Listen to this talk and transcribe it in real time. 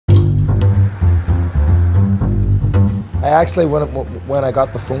I actually, when I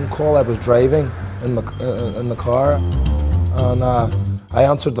got the phone call, I was driving in the car, and I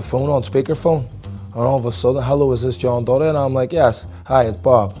answered the phone on speakerphone, and all of a sudden, hello, is this John Duddy? And I'm like, yes, hi, it's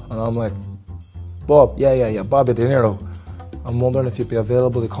Bob. And I'm like, Bob, yeah, Robert De Niro. I'm wondering if you'd be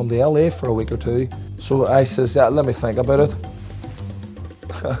available to come to LA for a week or two. So I says, yeah, let me think about it.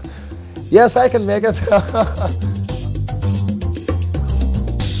 Yes, I can make it.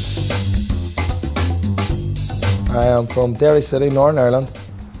 I am from Derry City, Northern Ireland.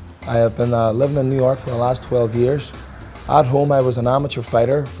 I have been living in New York for the last 12 years. At home, I was an amateur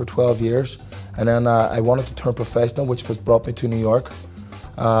fighter for 12 years, and then I wanted to turn professional, which brought me to New York.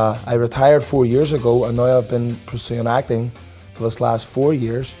 I retired 4 years ago, and now I've been pursuing acting for this last 4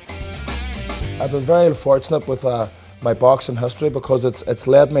 years. I've been very fortunate with my boxing history because it's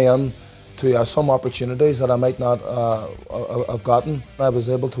led me in to some opportunities that I might not have gotten. I was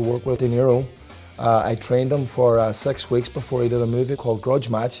able to work with De Niro. I trained him for 6 weeks before he did a movie called Grudge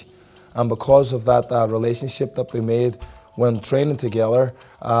Match, and because of that relationship that we made when training together,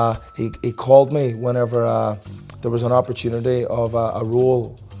 he called me whenever there was an opportunity of a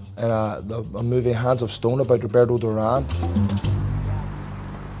role in a movie Hands of Stone about Roberto Duran.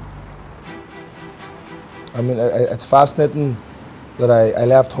 I mean, it's fascinating that I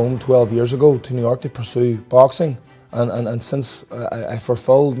left home 12 years ago to New York to pursue boxing. And since I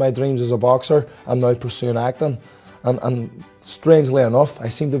fulfilled my dreams as a boxer, I'm now pursuing acting. And strangely enough, I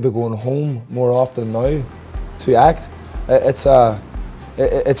seem to be going home more often now to act. It's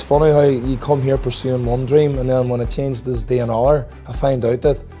funny how you come here pursuing one dream, and then when it changes day and hour, I find out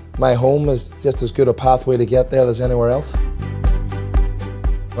that my home is just as good a pathway to get there as anywhere else.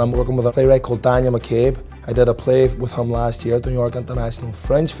 I'm working with a playwright called Daniel McCabe. I did a play with him last year at the New York International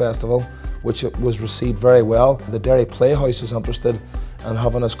Fringe Festival, which was received very well. The Derry Playhouse is interested in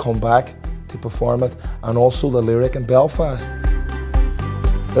having us come back to perform it, and also the Lyric in Belfast.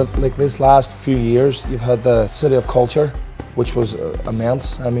 Like this last few years, you've had the City of Culture, which was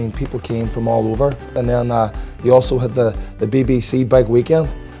immense. I mean, people came from all over. And then you also had the BBC Big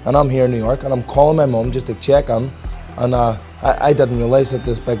Weekend, and I'm here in New York, and I'm calling my mum just to check in, and I didn't realise that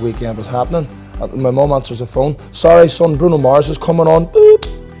this big weekend was happening. My mum answers the phone, sorry son, Bruno Mars is coming on, boop.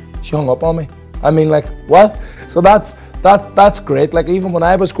 She hung up on me. I mean, like, what? So that's great. Like, even when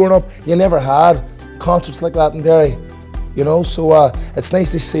I was growing up, you never had concerts like that in Derry, you know? So it's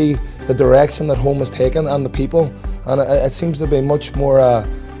nice to see the direction that home has taken and the people, and it seems to be much more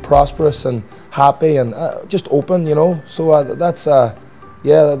prosperous and happy and just open, you know? So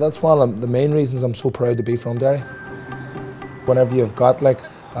yeah, that's one of the main reasons I'm so proud to be from Derry. Whenever you've got like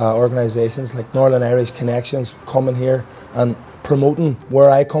organisations like Northern Irish Connections coming here and promoting where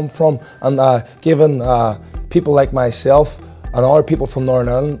I come from, and giving people like myself and other people from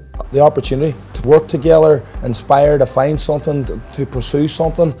Northern Ireland the opportunity to work together, inspire to find something, to pursue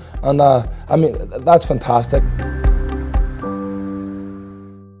something, and I mean, that's fantastic.